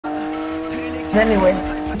Anyway,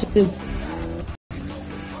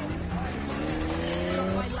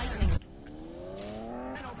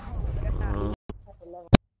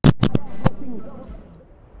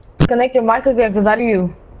 connect your mic again, cause how do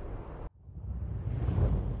you?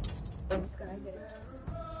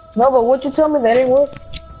 No, but what you tell me that ain't work?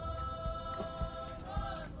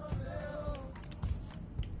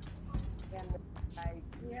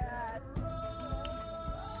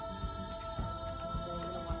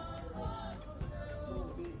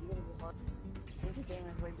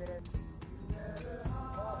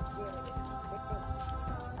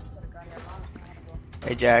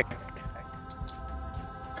 Hey, Jack.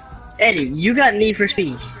 Eddie, you got Need for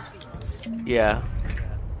Speed. Yeah.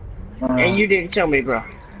 And you didn't tell me, bro.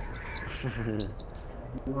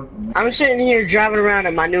 I'm sitting here driving around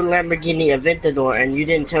in my new Lamborghini Aventador, and you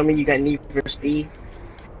didn't tell me you got Need for Speed.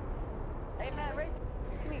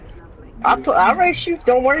 I'll race you.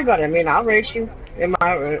 Don't worry about it. I mean, I'll race you in my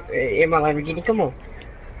Lamborghini. Come on.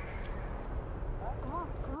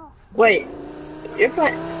 Wait, you're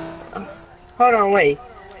playing. Hold on, wait.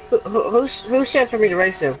 Who said for me to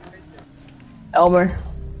race him? Elmer.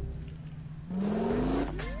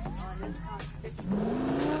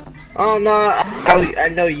 Oh no, I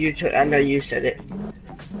know you. I know you said it.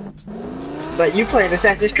 But you playing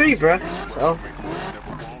Assassin's Creed, bro. So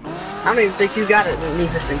I don't even think you got it. Need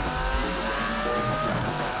for Speed.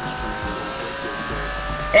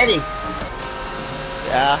 Eddie.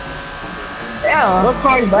 Yeah. Yeah. What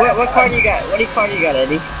car? What car do you got? What car do you got,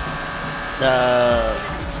 Eddie?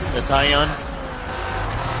 The Scion.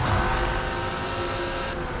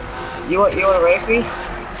 You want to race me?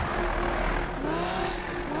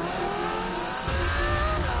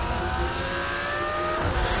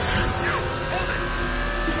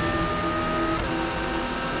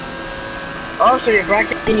 Oh, so you're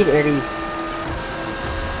bracketing Eddie.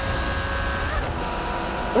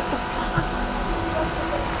 What the fuck?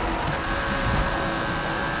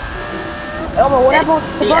 Elmer, what happened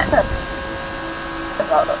with the broadcast?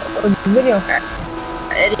 Video.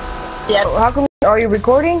 Eddie, yeah. How come? Are you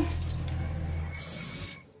recording?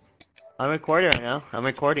 I'm recording right now. I'm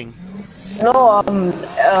recording. No,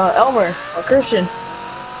 Elmer or Christian.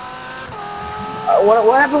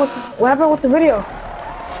 What happened with the video?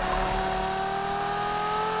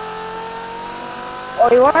 Oh,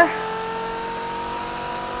 you are?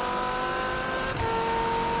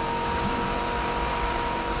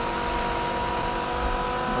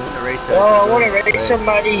 I'm gonna race Oh, I want to race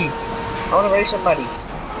somebody. I want to race somebody.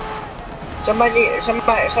 Somebody needs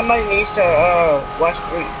to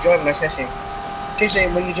join my session.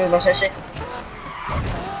 Christian, will you join my session?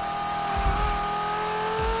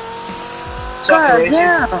 Car,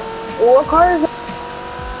 yeah. What car is it?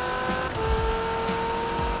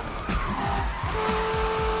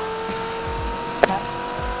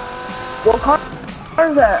 What car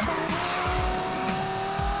is that?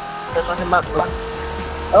 That's what I'm about.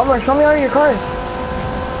 Elmer, show me all your cars.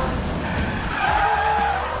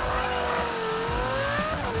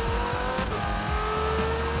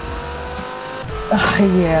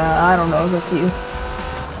 Yeah, I don't know. It's up to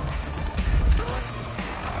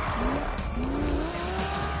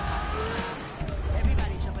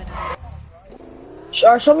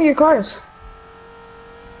you. Show me your cars.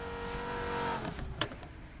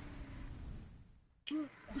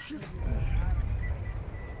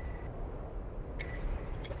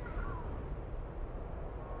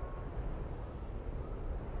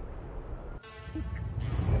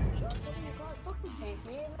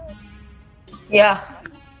 Yeah.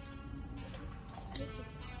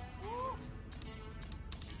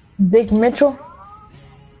 Big Mitchell.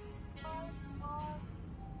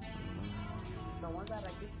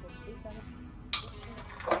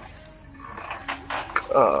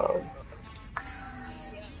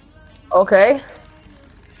 Okay.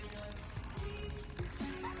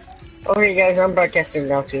 Okay, guys, I'm broadcasting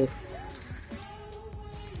now too.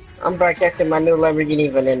 I'm broadcasting my new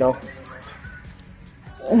Lamborghini Veneno.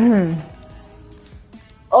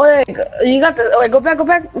 Oh, yeah, you got the. Wait, go back.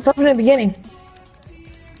 Start from the beginning.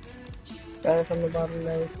 Got it from the bottom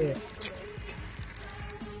right here.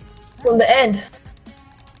 From the end.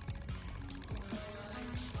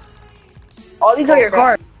 All these are your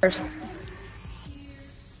cars.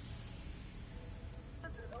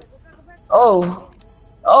 Oh.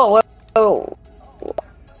 Oh, well. Oh.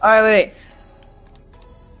 Alright, wait.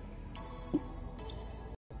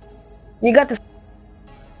 You got the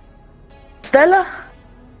Stella?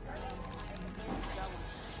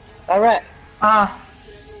 Alright.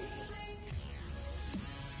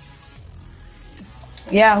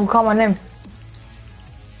 Yeah, who called my name?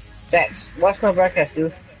 Jax, watch my broadcast,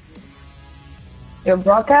 dude. Your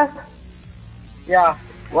broadcast? Yeah,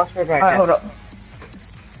 watch my Alright, hold broadcast. up.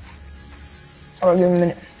 Hold on, give me a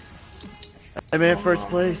minute. I'm in first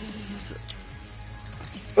place.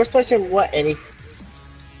 First place in what, Eddie?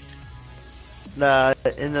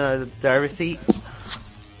 In the driver's seat.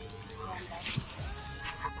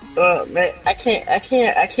 Man, I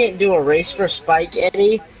can't do a race for Spike,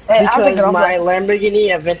 Eddie, Hey, I'll take it because off my there. Lamborghini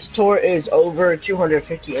Aventador is over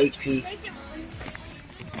 250 HP.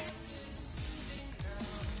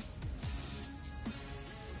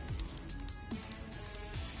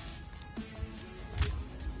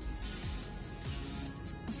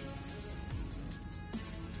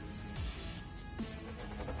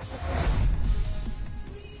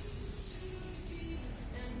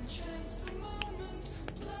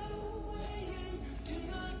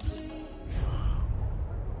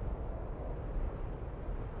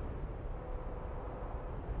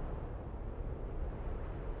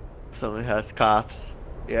 Someone has cops.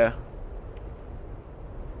 Yeah.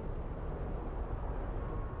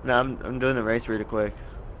 No, I'm doing the race really quick.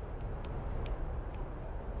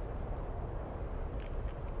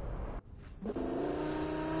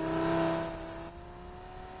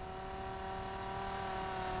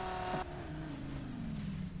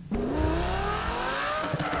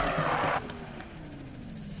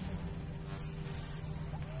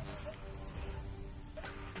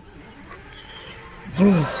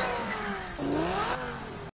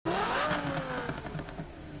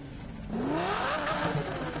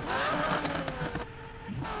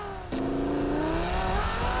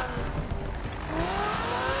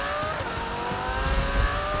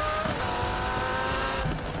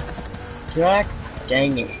 Jack,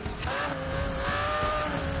 dang it.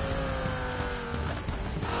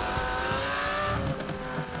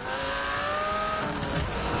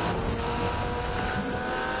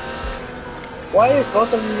 Why are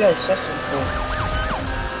both of you guys session for?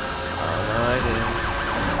 Oh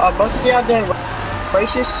no, I Both of y'all doing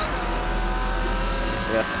races?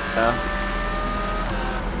 didn't. Yeah.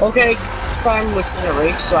 Okay, time within a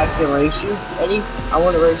race so I can race you. Eddie, I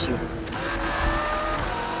want to race you.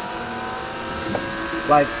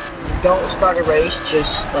 Like, don't start a race,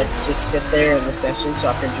 just sit there in the session so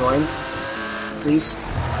I can join. Please.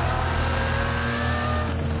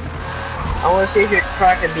 I want to see if your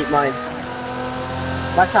car can beat mine.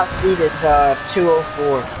 My top speed is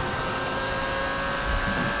 204.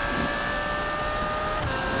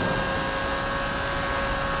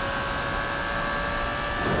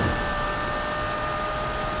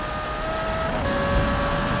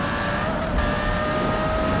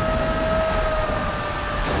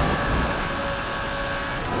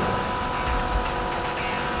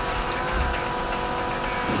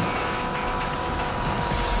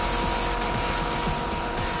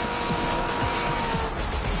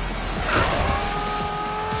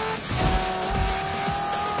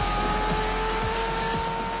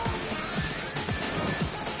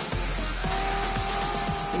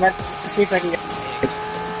 Let's see if I can get.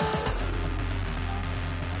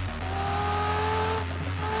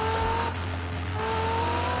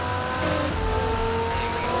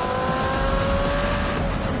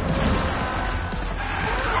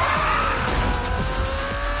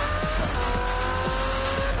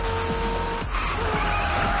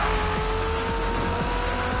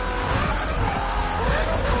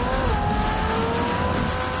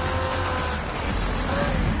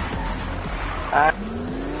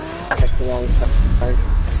 I picked the wrong card.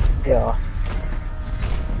 Yeah.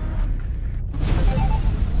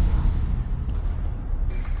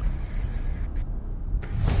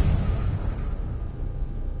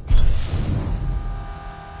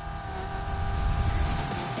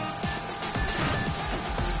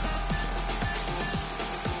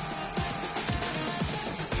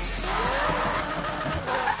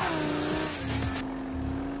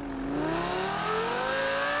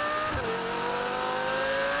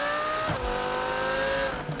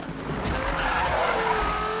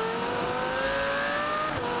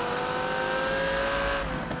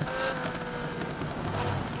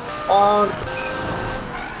 On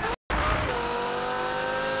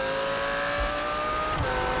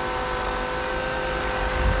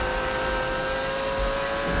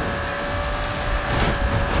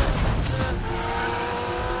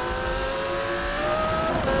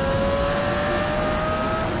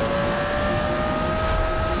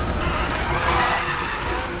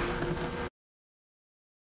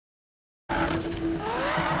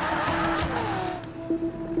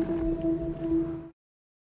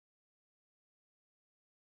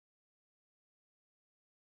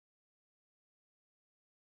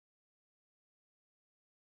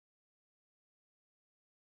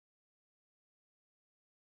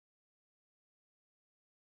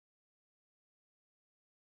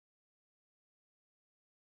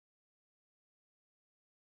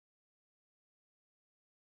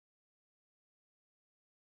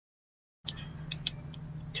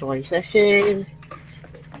 20 session.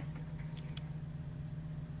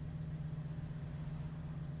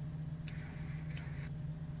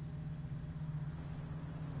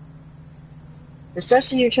 The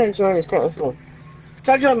session you're trying to join is currently full.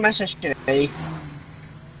 Try to join my session, Eddie.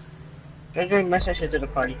 Try to join my session to the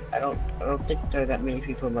party. I don't think there are that many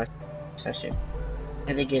people in my session.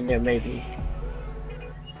 And again, there may be.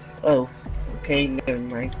 Oh, okay, never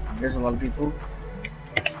mind. There's a lot of people.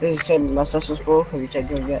 This is saying my session's full. Have you tried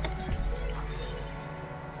doing that?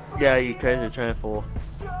 Yeah, you guys are trying to fool.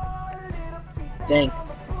 Dang.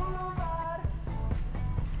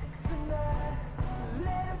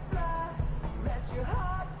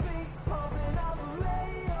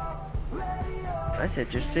 That's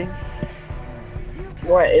interesting.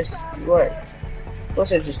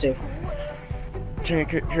 What's interesting?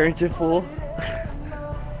 Turn to fool.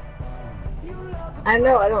 I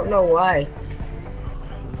know, I don't know why.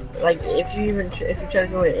 Like, if you try to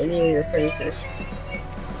join any of your friends, if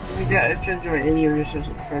you try to join any of your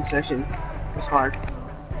friend session, it's hard.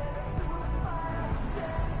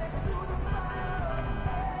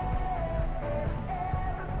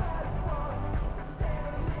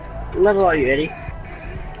 What level are you, Eddie?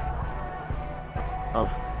 Oh.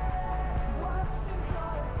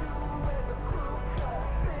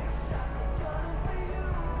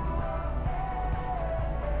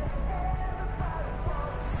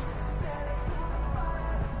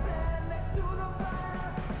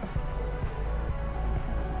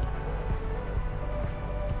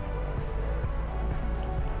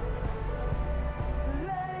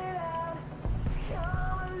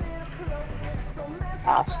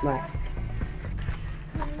 Ah, smack.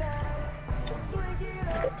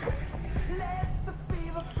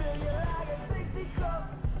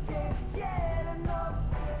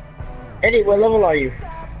 Eddie, what level are you?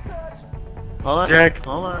 Hold on, Jack.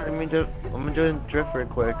 Hold on. I'm doing drift real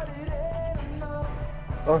quick.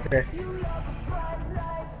 Okay.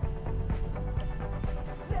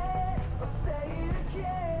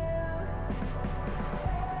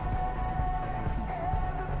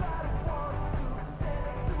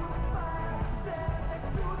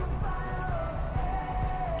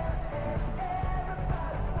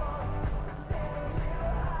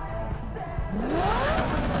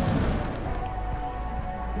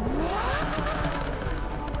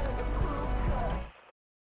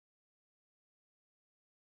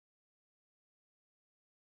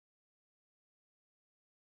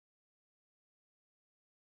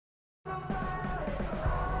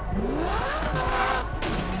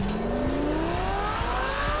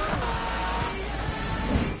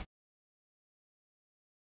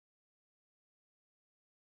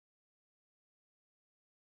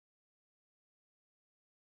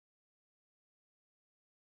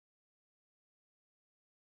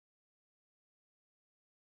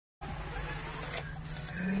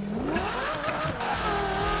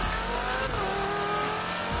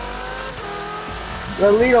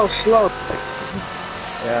 The Leo slow.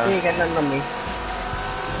 Yeah. He ain't got nothing on me.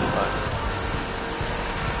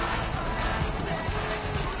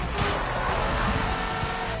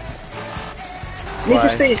 Need for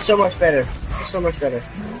Why? Speed is so much better. It's so much better.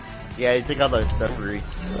 Yeah, you take all the stuff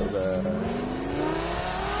grease.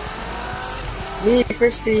 Need for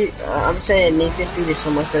Speed, I'm saying Need for Speed is so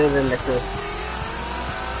much better than the Crew.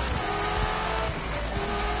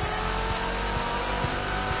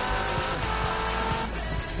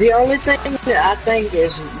 The only thing that I think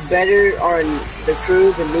is better on the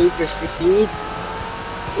Crew than Need for Speed,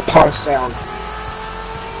 car sound.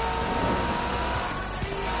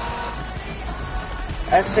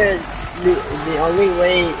 I said the only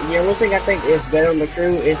thing I think is better on the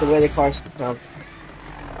Crew is the way the car sound.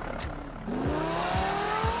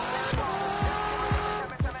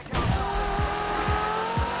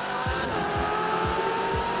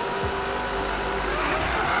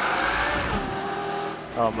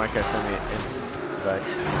 Oh, Mike has sent me an invite.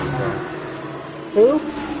 Who?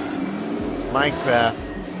 Minecraft.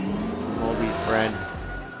 Moby's friend.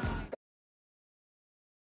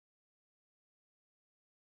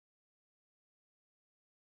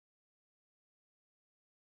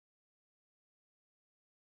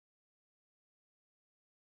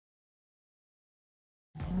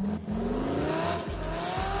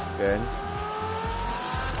 Good.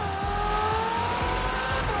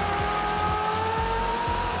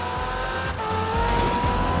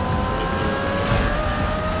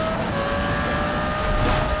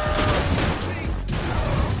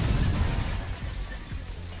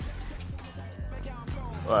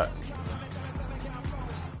 What?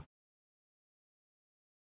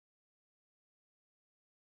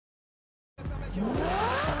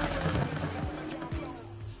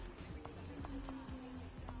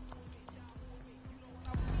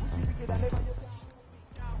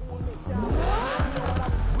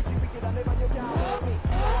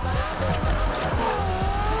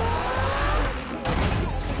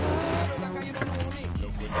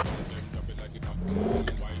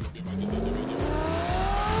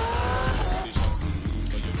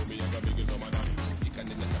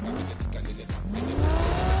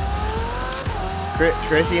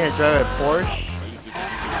 Tracy had drive a Porsche.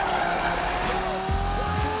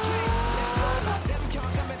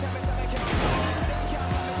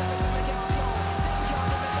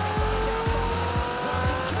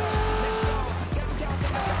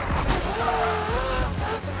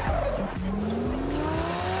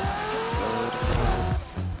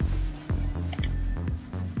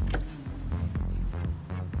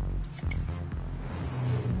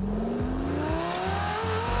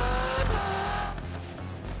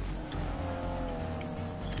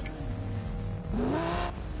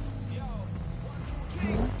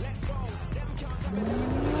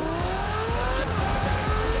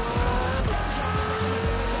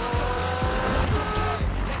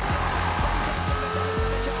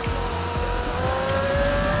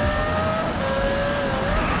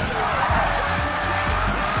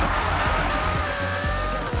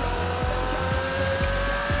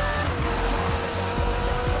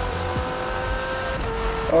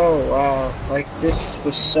 Oh wow, like this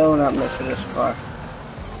was so not meant for this car.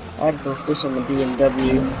 I built this on the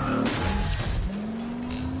BMW.